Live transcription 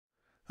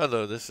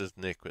Hello, this is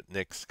Nick with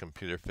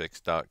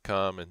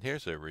nickscomputerfix.com, and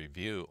here's a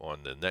review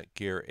on the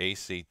Netgear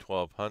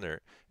AC1200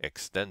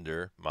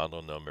 Extender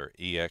model number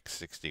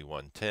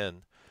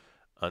EX6110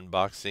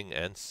 unboxing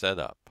and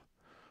setup.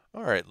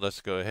 Alright,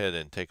 let's go ahead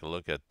and take a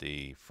look at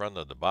the front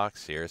of the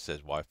box here. It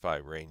says Wi-Fi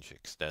Range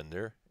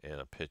Extender and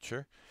a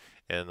picture.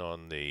 And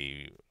on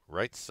the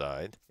right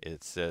side,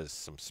 it says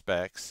some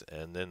specs.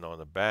 And then on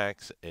the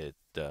backs, it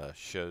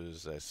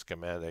shows a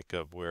schematic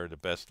of where the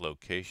best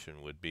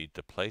location would be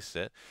to place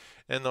it.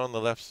 And on the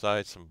left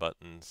side, some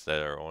buttons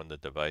that are on the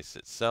device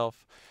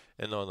itself.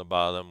 And on the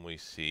bottom, we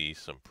see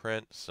some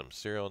print, some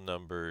serial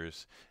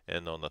numbers,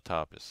 and on the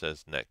top, it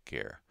says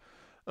Netgear.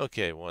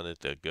 Okay, wanted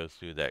to go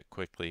through that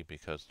quickly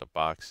because the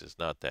box is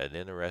not that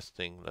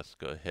interesting. Let's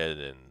go ahead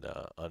and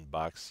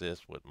unbox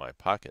this with my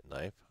pocket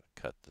knife.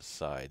 Cut the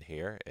side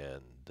here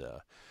and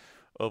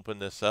open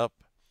this up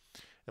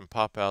and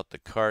pop out the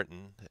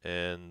carton.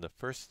 And the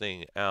first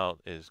thing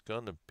out is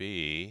going to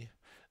be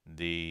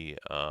the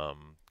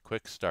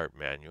quick start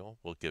manual.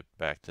 We'll get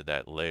back to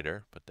that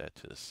later. Put that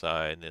to the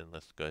side, and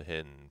let's go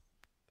ahead and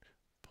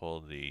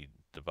pull the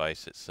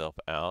device itself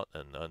out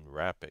and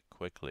unwrap it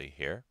quickly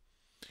here.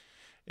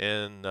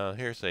 And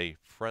here's a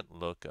front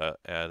look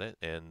at it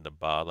and the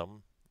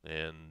bottom.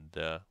 And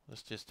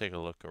let's just take a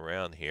look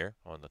around here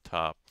on the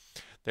top.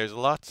 There's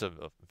lots of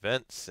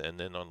vents, and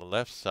then on the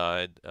left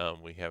side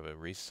we have a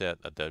reset,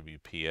 a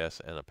WPS,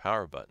 and a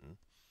power button.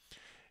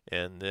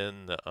 And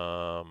then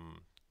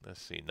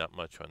let's see, not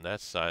much on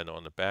that side.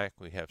 On the back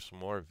we have some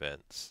more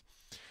vents.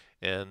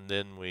 And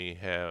then we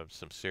have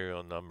some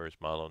serial numbers,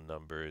 model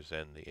numbers,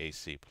 and the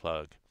AC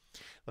plug.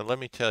 Now let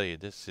me tell you,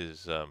 this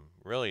is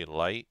really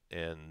light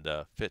and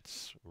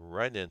fits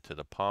right into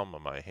the palm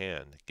of my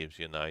hand. It gives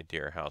you an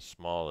idea how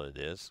small it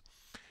is.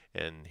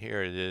 And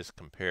here it is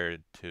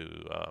compared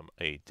to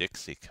a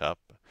Dixie cup.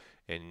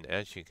 And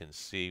as you can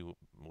see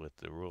with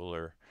the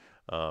ruler,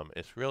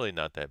 it's really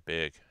not that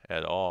big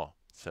at all.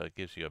 So it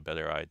gives you a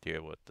better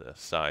idea what the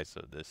size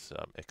of this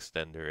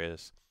extender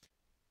is.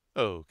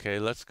 Okay,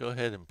 let's go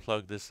ahead and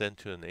plug this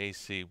into an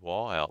AC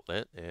wall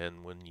outlet,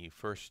 and when you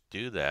first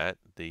do that,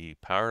 the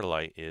power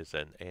light is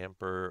an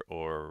amber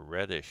or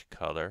reddish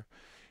color,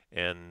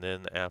 and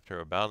then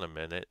after about a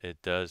minute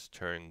it does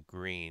turn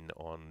green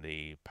on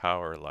the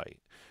power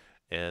light.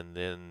 And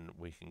then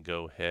we can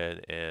go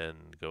ahead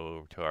and go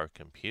over to our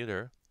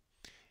computer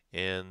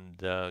and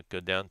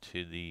go down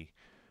to the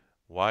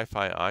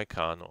Wi-Fi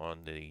icon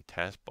on the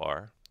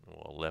taskbar.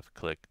 We'll left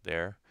click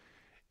there,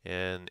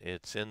 and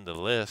it's in the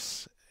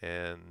list.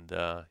 And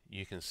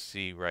you can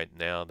see right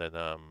now that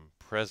I'm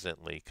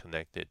presently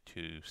connected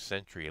to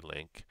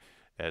CenturyLink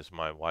as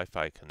my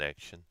Wi-Fi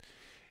connection.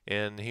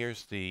 And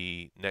here's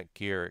the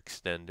Netgear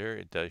extender.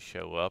 It does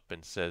show up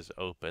and says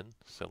open.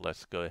 So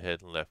let's go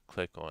ahead and left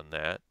click on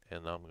that.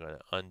 And I'm going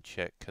to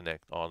uncheck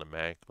connect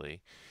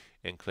automatically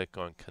and click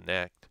on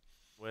connect.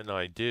 When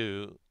I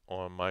do,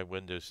 on my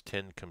Windows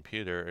 10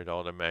 computer, it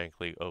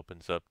automatically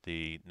opens up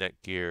the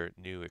Netgear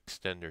new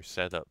extender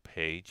setup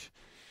page.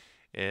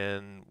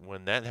 And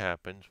when that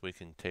happens, we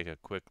can take a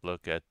quick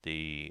look at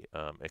the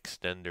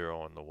extender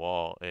on the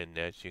wall. And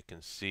as you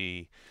can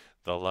see,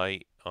 the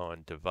light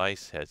on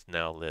device has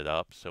now lit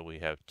up. So we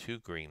have two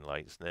green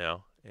lights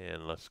now.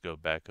 And let's go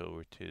back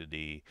over to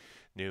the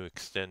new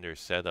extender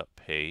setup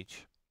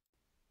page.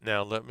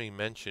 Now let me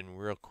mention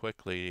real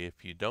quickly,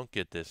 if you don't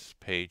get this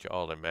page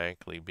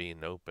automatically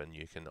being open,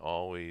 you can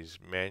always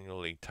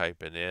manually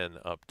type it in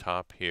up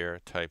top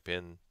here. Type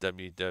in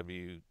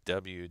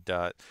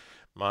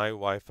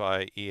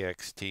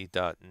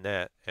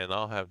www.mywifiext.net, and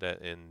I'll have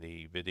that in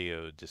the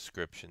video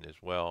description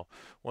as well.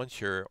 Once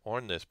you're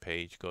on this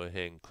page, go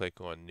ahead and click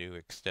on New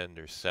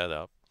Extender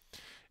Setup.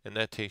 And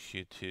that takes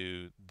you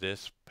to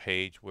this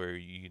page where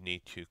you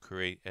need to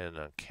create an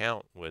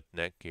account with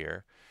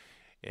Netgear.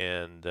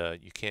 And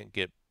you can't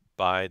get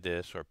by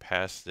this or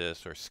past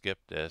this or skip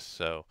this.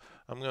 So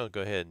I'm going to go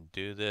ahead and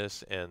do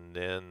this, and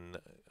then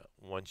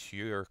once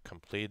you're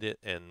completed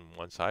and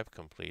once I've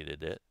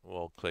completed it,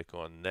 we'll click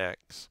on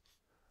next,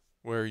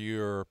 where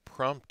you're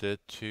prompted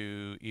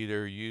to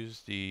either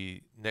use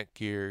the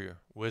Netgear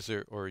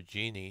Wizard or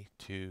Genie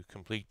to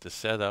complete the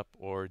setup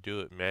or do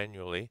it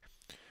manually.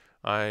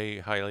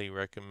 I highly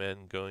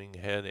recommend going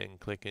ahead and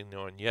clicking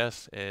on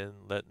yes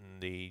and letting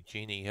the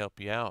Genie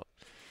help you out.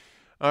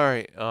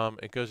 Alright,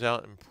 it goes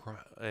out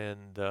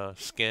and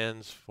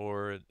scans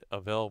for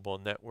available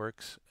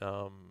networks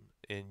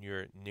in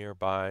your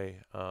nearby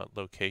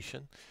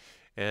location,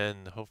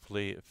 and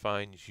hopefully it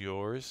finds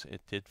yours.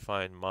 It did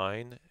find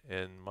mine,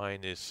 and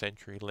mine is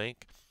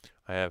CenturyLink.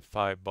 I have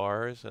 5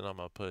 bars, and I'm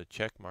going to put a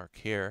check mark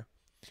here.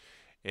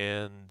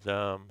 And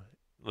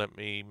let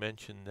me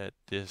mention that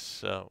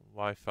this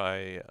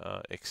Wi-Fi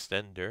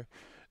extender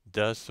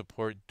does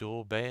support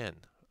dual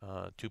band,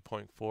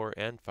 2.4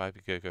 and 5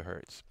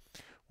 gigahertz.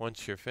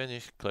 Once you're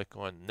finished, click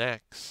on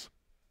Next.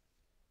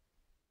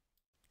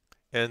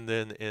 And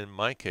then in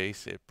my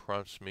case, it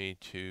prompts me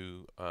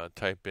to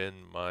type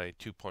in my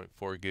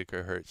 2.4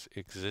 gigahertz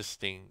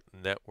existing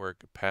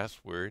network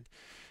password.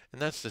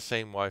 And that's the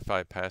same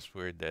Wi-Fi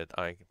password that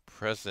I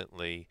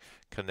presently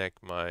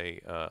connect my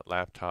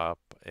laptop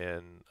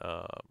and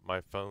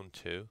my phone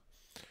to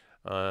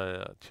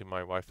my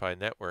Wi-Fi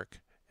network.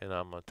 And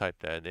I'm going to type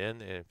that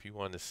in. And if you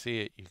want to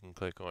see it, you can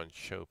click on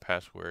Show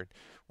Password.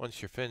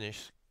 Once you're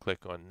finished,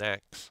 click on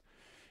Next.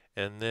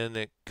 And then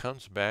it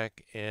comes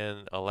back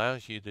and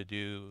allows you to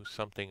do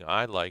something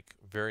I like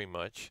very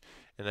much,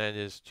 and that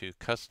is to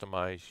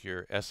customize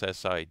your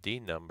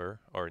SSID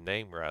number, or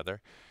name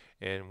rather,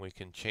 and we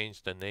can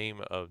change the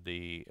name of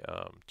the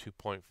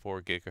 2.4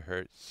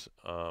 gigahertz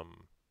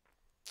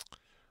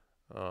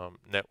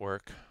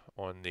network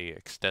on the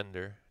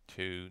extender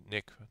to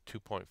NIC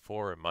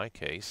 2.4 in my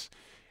case.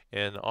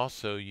 And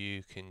also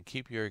you can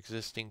keep your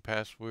existing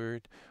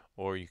password,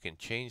 or you can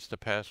change the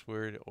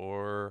password,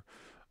 or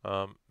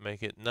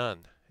make it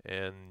none.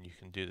 And you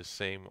can do the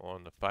same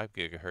on the 5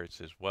 gigahertz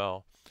as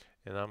well.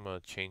 And I'm going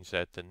to change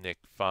that to NIC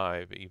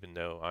 5, even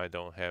though I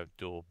don't have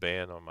dual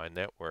band on my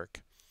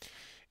network.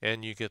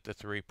 And you get the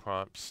 3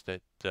 prompts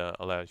that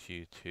allows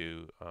you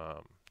to,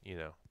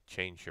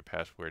 change your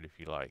password if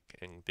you like.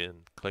 And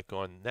then click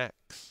on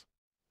Next,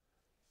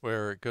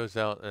 where it goes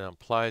out and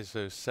applies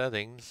those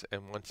settings,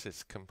 and once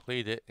it's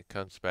completed, it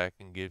comes back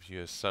and gives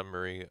you a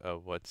summary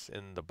of what's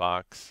in the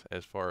box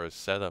as far as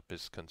setup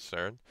is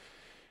concerned.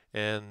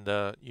 And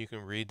you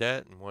can read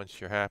that, and once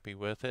you're happy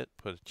with it,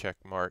 put a check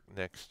mark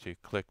next to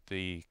click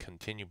the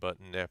continue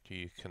button after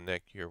you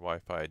connect your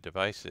Wi-Fi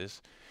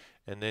devices,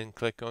 and then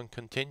click on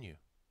continue.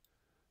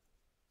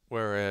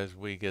 Whereas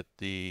we get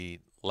the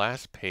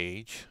last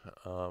page,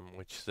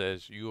 which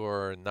says you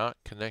are not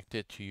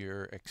connected to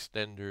your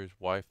extender's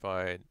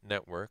Wi-Fi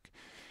network,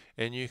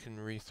 and you can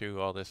read through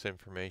all this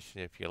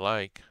information if you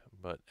like,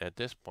 but at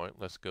this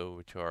point let's go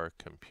over to our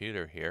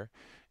computer here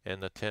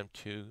and attempt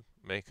to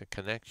make a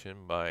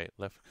connection by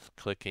left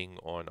clicking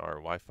on our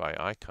Wi-Fi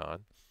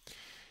icon.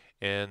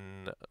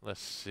 And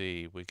let's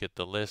see, we get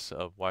the list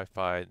of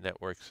Wi-Fi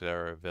networks that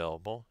are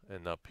available,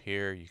 and up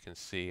here you can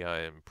see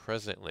I am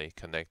presently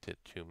connected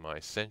to my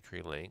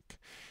CenturyLink,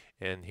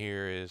 and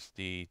here is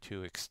the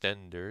 2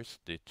 extenders,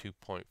 the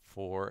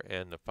 2.4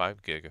 and the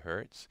 5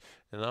 gigahertz,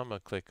 and I'm going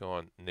to click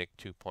on NIC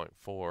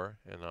 2.4,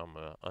 and I'm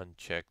going to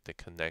uncheck the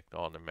connect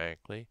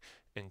automatically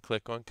and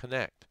click on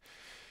connect.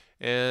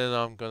 And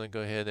I'm going to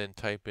go ahead and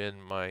type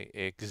in my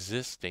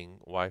existing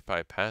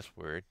Wi-Fi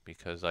password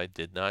because I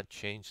did not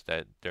change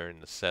that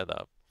during the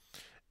setup.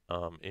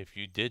 If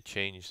you did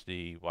change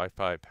the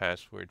Wi-Fi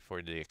password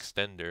for the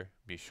extender,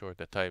 be sure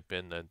to type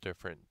in a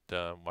different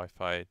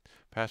Wi-Fi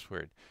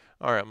password.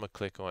 Alright, I'm going to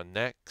click on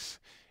Next,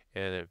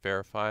 and it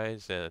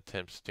verifies and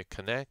attempts to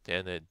connect,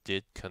 and it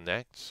did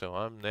connect. So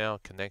I'm now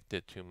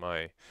connected to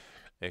my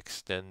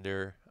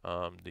extender,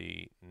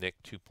 the NIC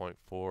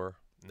 2.4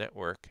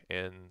 network,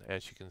 and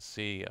as you can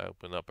see, I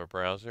opened up a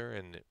browser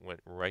and it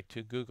went right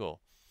to Google.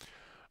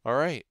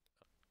 Alright,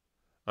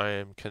 I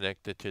am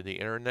connected to the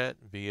internet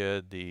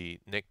via the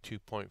NIC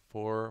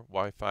 2.4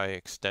 Wi-Fi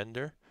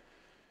extender,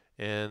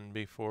 and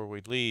before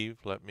we leave,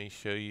 let me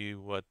show you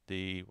what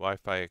the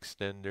Wi-Fi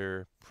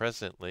extender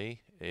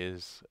presently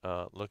is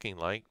looking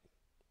like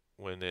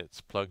when it's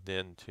plugged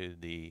into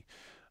the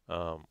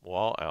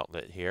wall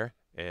outlet here.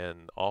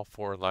 And all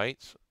 4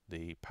 lights,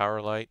 the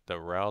power light, the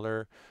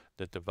router,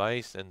 the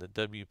device, and the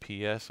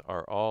WPS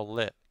are all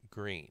lit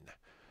green.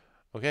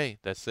 Okay,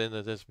 that's the end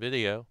of this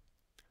video.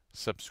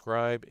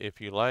 Subscribe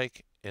if you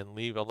like, and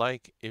leave a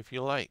like if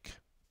you like.